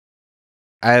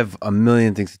I have a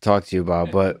million things to talk to you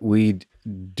about, but we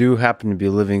do happen to be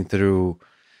living through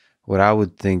what I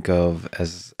would think of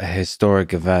as a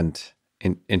historic event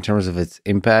in terms of its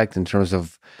impact, in terms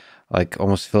of like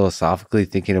almost philosophically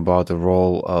thinking about the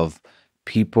role of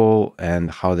people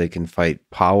and how they can fight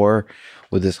power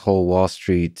with this whole Wall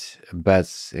Street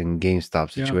bets and GameStop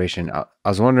situation. I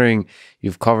was wondering,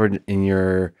 you've covered in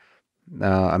your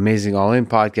amazing All In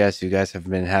podcast, you guys have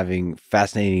been having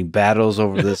fascinating battles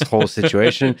over this whole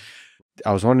situation.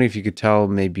 I was wondering if you could tell,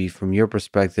 maybe from your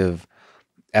perspective,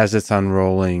 as it's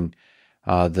unrolling,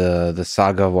 the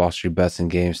saga of Wall Street Bets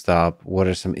and GameStop. What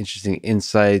are some interesting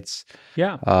insights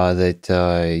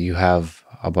that you have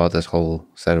about this whole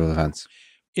set of events?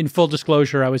 In full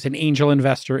disclosure, I was an angel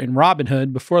investor in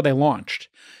Robinhood before they launched.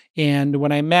 And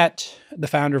when I met the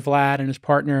founder, Vlad, and his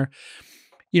partner,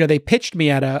 they pitched me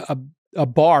at a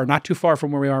bar not too far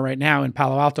from where we are right now in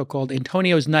Palo Alto called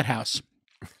Antonio's Nut House.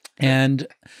 And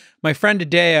my friend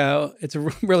Hideo, it's a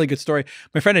really good story.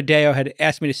 My friend Hideo had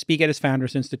asked me to speak at his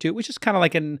Founders Institute, which is kind of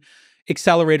like an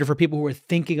accelerator for people who are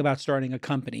thinking about starting a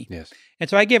company. Yes. And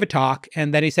so I gave a talk,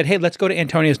 and then he said, hey, let's go to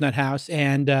Antonio's Nut House,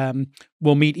 and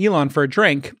we'll meet Elon for a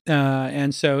drink.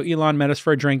 And so Elon met us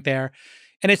for a drink there.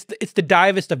 And it's the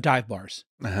divest of dive bars.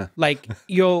 Like,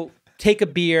 you'll take a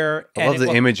beer. I love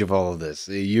the image of all of this.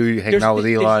 You hanging out with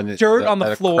Elon. There's dirt on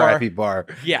the floor. A crappy bar.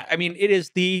 Yeah. I mean, it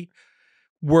is the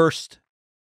worst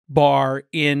bar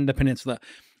in the peninsula.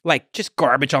 Like, just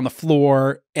garbage on the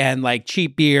floor, and like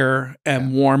cheap beer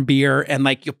and warm beer, and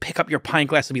like you'll pick up your pint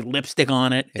glass, there'll be lipstick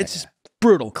on it. It's just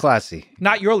brutal. Classy.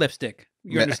 Not your lipstick.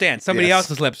 You understand. Somebody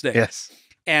else's lipstick. Yes.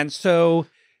 And so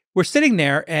we're sitting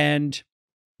there, and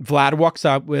Vlad walks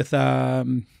up with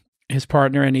his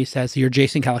partner, and he says, you're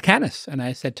Jason Calacanis. And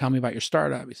I said, tell me about your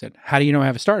startup. He said, how do you know I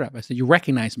have a startup? I said, you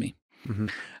recognize me.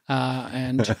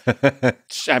 And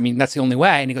I mean, that's the only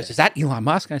way. And he goes, is that Elon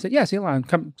Musk? And I said, yes, Elon,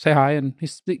 come say hi. And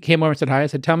he came over and said hi. I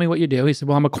said, tell me what you do. He said,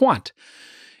 well, I'm a quant.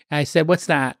 And I said, what's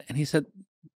that? And he said,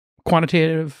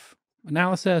 quantitative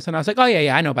analysis. And I was like, oh,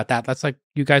 yeah, I know about that. That's like,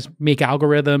 you guys make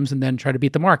algorithms and then try to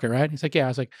beat the market, right? He's like, yeah. I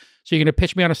was like, so you're going to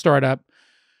pitch me on a startup,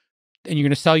 and you're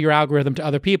going to sell your algorithm to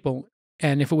other people.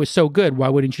 And if it was so good, why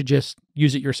wouldn't you just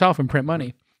use it yourself and print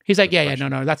money? He's like, yeah,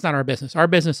 no, that's not our business. Our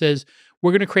business is,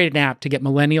 we're going to create an app to get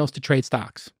millennials to trade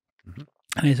stocks.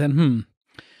 And I said,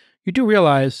 you do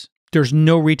realize there's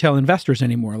no retail investors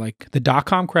anymore. Like, the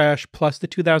dot-com crash plus the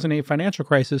 2008 financial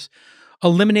crisis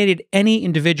eliminated any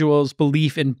individual's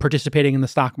belief in participating in the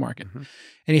stock market. And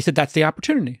he said, that's the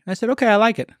opportunity. I said, okay, I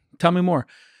like it. Tell me more.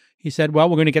 He said, well,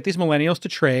 we're going to get these millennials to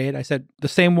trade. I said, the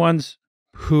same ones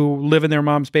who live in their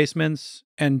mom's basements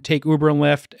and take Uber and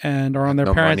Lyft and are on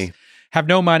their parents' have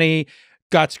no money,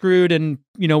 got screwed, and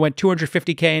went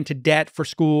 $250K into debt for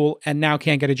school and now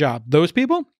can't get a job. Those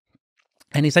people?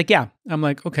 And he's like, yeah. I'm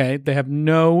like, okay, they have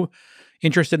no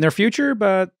interest in their future,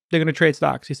 but they're going to trade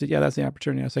stocks. He said, yeah, that's the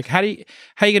opportunity. I was like, how are you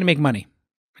going to make money?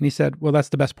 And he said, well, that's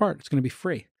the best part. It's going to be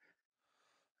free.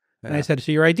 And I said,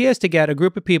 so your idea is to get a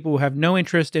group of people who have no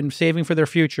interest in saving for their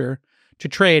future to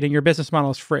trade, and your business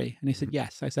model is free. And he said,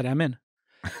 yes. I said, I'm in.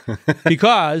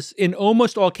 Because in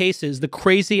almost all cases, the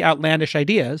crazy, outlandish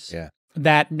ideas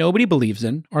that nobody believes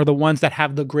in are the ones that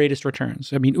have the greatest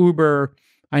returns. I mean, Uber,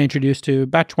 I introduced to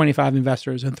about 25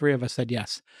 investors, and 3 of us said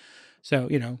yes. So,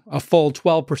 a full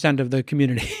 12% of the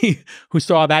community who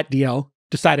saw that deal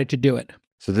decided to do it.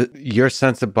 So your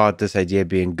sense about this idea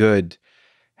being good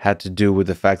had to do with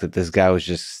the fact that this guy was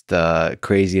just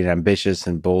crazy and ambitious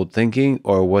and bold thinking,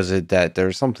 or was it that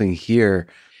there's something here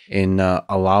in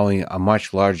allowing a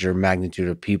much larger magnitude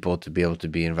of people to be able to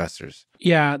be investors?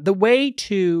 Yeah, the way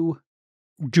to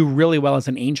do really well as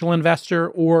an angel investor,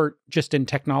 or just in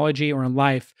technology or in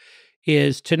life,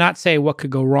 is to not say what could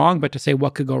go wrong, but to say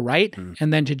what could go right.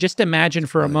 And then to just imagine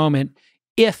for a moment,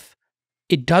 if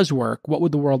it does work, what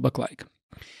would the world look like?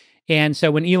 And so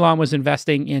when Elon was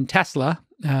investing in Tesla,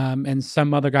 and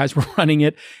some other guys were running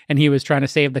it, and he was trying to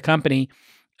save the company,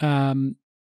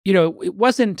 it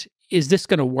wasn't, is this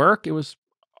going to work? It was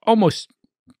almost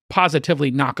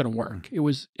positively not going to work. It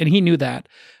was, and he knew that.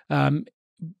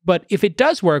 But if it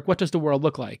does work, what does the world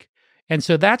look like? And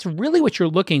so that's really what you're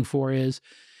looking for, is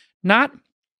not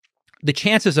the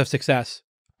chances of success,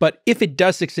 but if it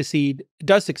does succeed,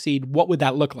 what would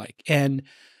that look like? And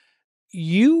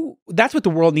that's what the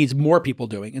world needs more people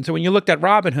doing. And so when you looked at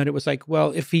Robinhood, it was like,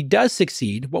 well, if he does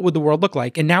succeed, what would the world look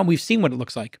like? And now we've seen what it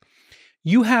looks like.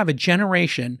 You have a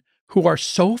generation who are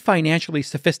so financially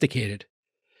sophisticated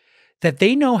that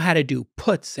they know how to do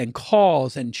puts and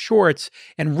calls and shorts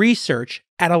and research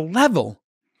at a level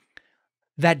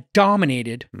that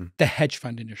dominated the hedge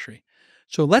fund industry.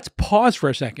 So let's pause for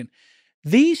a second.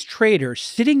 These traders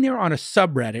sitting there on a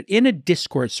subreddit in a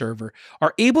Discord server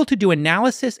are able to do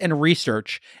analysis and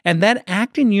research and then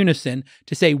act in unison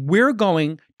to say, we're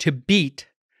going to beat,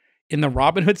 in the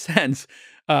Robinhood sense,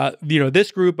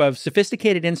 this group of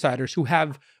sophisticated insiders who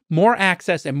have more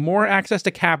access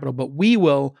to capital, but we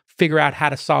will figure out how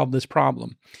to solve this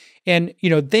problem. And,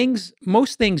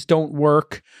 most things don't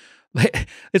work.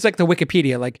 It's like the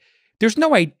Wikipedia. Like, there's no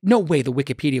way the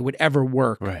Wikipedia would ever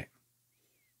work. Right.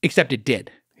 Except it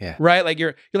did. Yeah. Right? Like,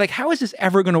 you're like, how is this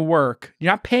ever going to work?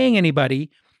 You're not paying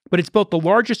anybody, but it's built the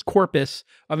largest corpus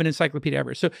of an encyclopedia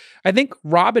ever. So I think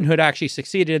Robinhood actually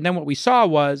succeeded. And then what we saw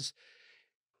was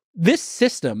this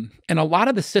system, and a lot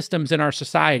of the systems in our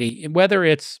society, whether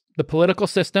it's the political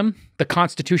system, the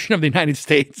Constitution of the United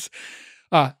States,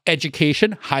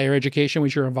 education, higher education,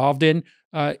 which you're involved in,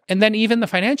 and then even the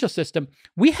financial system,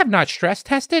 we have not stress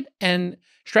tested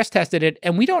it,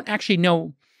 and we don't actually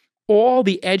know all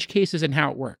the edge cases and how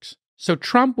it works. So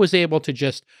Trump was able to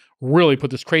just really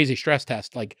put this crazy stress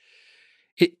test. Like,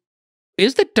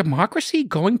 is the democracy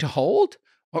going to hold?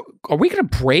 Are we going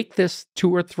to break this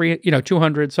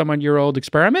 200 some odd year old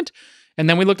experiment? And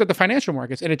then we looked at the financial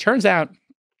markets, and it turns out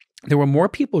there were more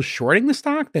people shorting the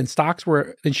stock than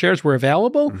shares were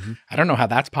available. Mm-hmm. I don't know how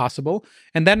that's possible.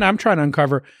 And then I'm trying to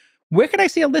uncover, where can I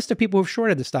see a list of people who've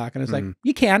shorted the stock? And it's like,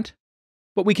 you can't.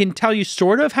 But we can tell you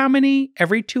sort of how many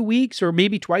every 2 weeks or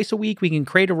maybe twice a week. We can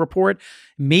create a report.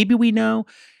 Maybe we know.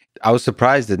 I was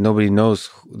surprised that nobody knows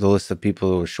the list of people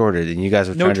who were shorted, and you guys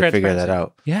were trying to figure that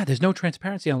out. Yeah, there's no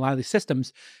transparency on a lot of these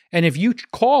systems. And if you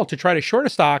call to try to short a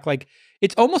stock, like,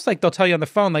 it's almost like they'll tell you on the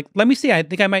phone, like, let me see, I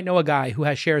think I might know a guy who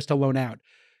has shares to loan out.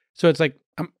 So it's like,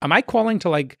 am I calling to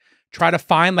like try to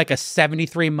find like a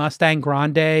 73 Mustang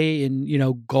Grande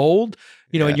in, gold,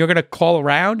 and you're going to call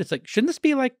around? It's like, shouldn't this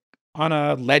be like on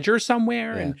a ledger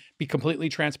somewhere and be completely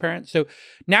transparent? So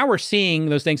now we're seeing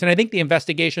those things. And I think the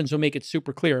investigations will make it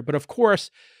super clear. But of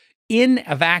course, in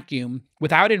a vacuum,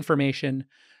 without information,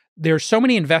 there's so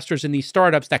many investors in these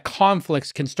startups that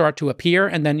conflicts can start to appear.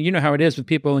 And then you know how it is with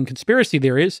people in conspiracy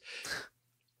theories.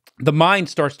 The mind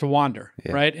starts to wander,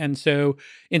 right? And so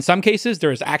in some cases,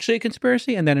 there is actually a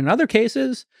conspiracy. And then in other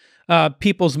cases,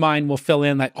 people's mind will fill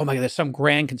in like, oh my God, there's some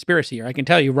grand conspiracy here. I can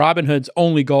tell you Robinhood's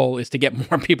only goal is to get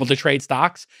more people to trade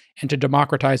stocks and to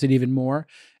democratize it even more.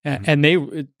 And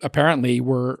they apparently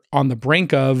were on the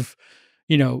brink of,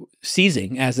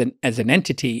 seizing as an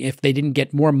entity if they didn't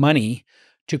get more money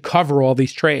to cover all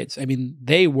these trades. I mean,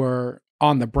 they were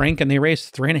on the brink, and they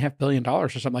raised $3.5 billion or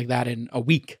something like that in a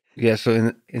week. Yeah,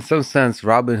 so in some sense,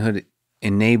 Robinhood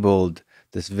enabled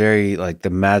this very, like, the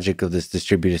magic of this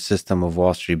distributed system of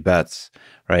WallStreetBets,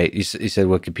 right? You said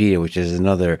Wikipedia, which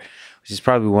is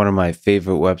probably one of my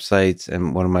favorite websites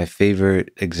and one of my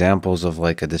favorite examples of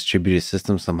like a distributed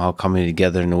system somehow coming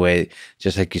together in a way,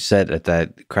 just like you said at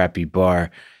that crappy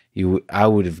bar. I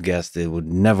would have guessed it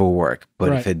would never work,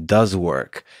 but if it does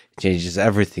work, it changes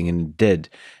everything, and it did.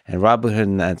 And Robinhood,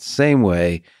 in that same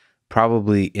way,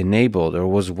 probably enabled, or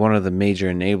was one of the major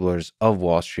enablers of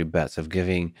WallStreetBets, of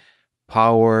giving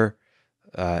power,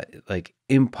 like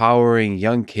empowering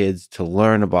young kids to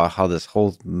learn about how this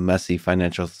whole messy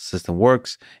financial system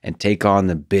works and take on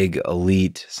the big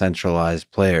elite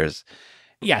centralized players.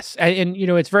 Yes, and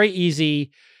it's very easy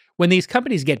when these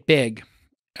companies get big.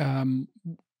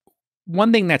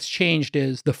 One thing that's changed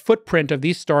is the footprint of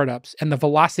these startups and the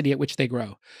velocity at which they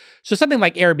grow. So something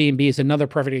like Airbnb is another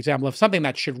perfect example of something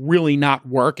that should really not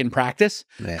work in practice,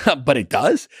 but it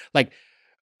does. Like,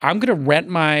 I'm going to rent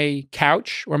my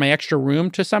couch or my extra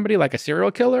room to somebody like a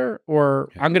serial killer, or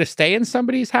I'm going to stay in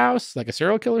somebody's house, like a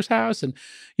serial killer's house. And,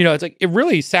 it's like, it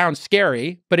really sounds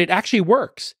scary, but it actually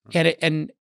works.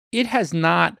 And it has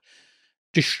not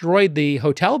destroyed the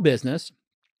hotel business.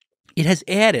 It has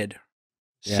added.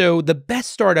 So the best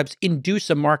startups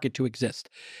induce a market to exist.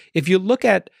 If you look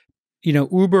at,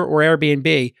 Uber or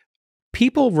Airbnb,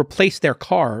 people replace their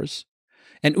cars,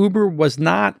 and Uber was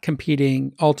not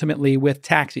competing ultimately with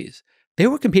taxis. They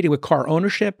were competing with car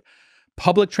ownership,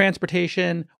 public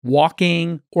transportation,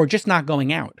 walking, or just not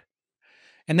going out.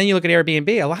 And then you look at Airbnb,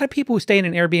 a lot of people who stay in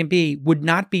an Airbnb would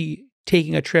not be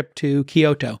taking a trip to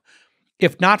Kyoto,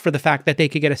 if not for the fact that they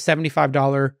could get a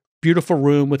 $75 beautiful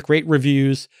room with great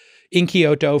reviews in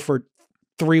Kyoto for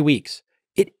 3 weeks.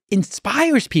 It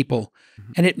inspires people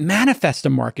and it manifests a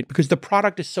market because the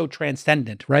product is so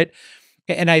transcendent, right?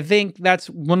 And I think that's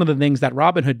one of the things that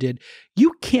Robinhood did.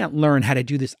 You can't learn how to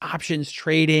do this options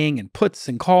trading and puts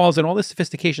and calls and all this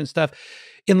sophistication stuff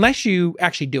unless you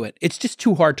actually do it. It's just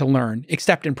too hard to learn,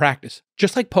 except in practice,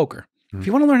 just like poker. If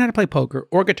you want to learn how to play poker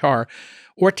or guitar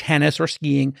or tennis or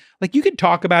skiing, like, you can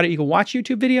talk about it, you can watch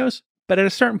YouTube videos, But at a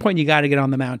certain point, you got to get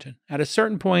on the mountain. At a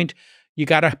certain point, you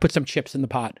got to put some chips in the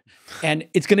pot. And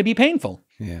it's going to be painful.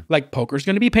 Yeah. Like poker is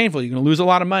going to be painful. You're going to lose a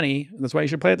lot of money. That's why you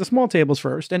should play at the small tables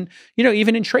first. And, you know,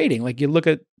 even in trading, like you look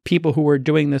at people who are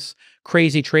doing this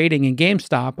crazy trading in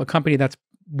GameStop, a company that's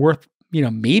worth, you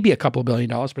know, maybe a couple of $1 billion,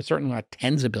 but certainly not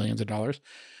tens of billions of dollars.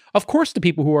 Of course, the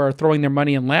people who are throwing their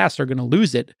money in last are going to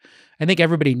lose it. I think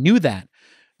everybody knew that.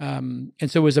 And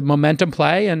so it was a momentum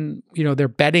play, and, you know, they're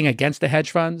betting against the hedge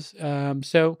funds.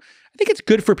 So I think it's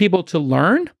good for people to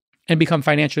learn and become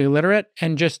financially literate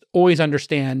and just always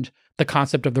understand the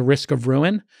concept of the risk of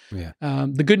ruin. Yeah.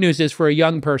 The good news is for a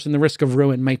young person, the risk of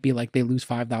ruin might be like they lose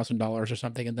 $5,000 or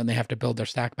something, and then they have to build their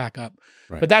stack back up.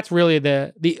 Right. But that's really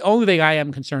the only thing I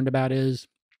am concerned about is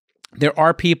there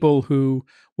are people who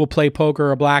will play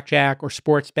poker or blackjack or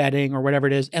sports betting or whatever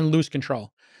it is and lose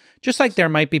control. Just like there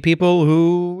might be people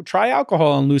who try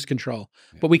alcohol and lose control.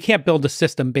 Yeah. But we can't build a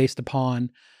system based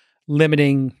upon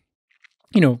limiting,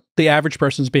 you know, the average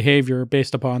person's behavior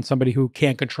based upon somebody who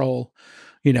can't control,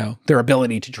 you know, their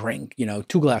ability to drink, you know,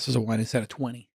 2 glasses of wine instead of 20.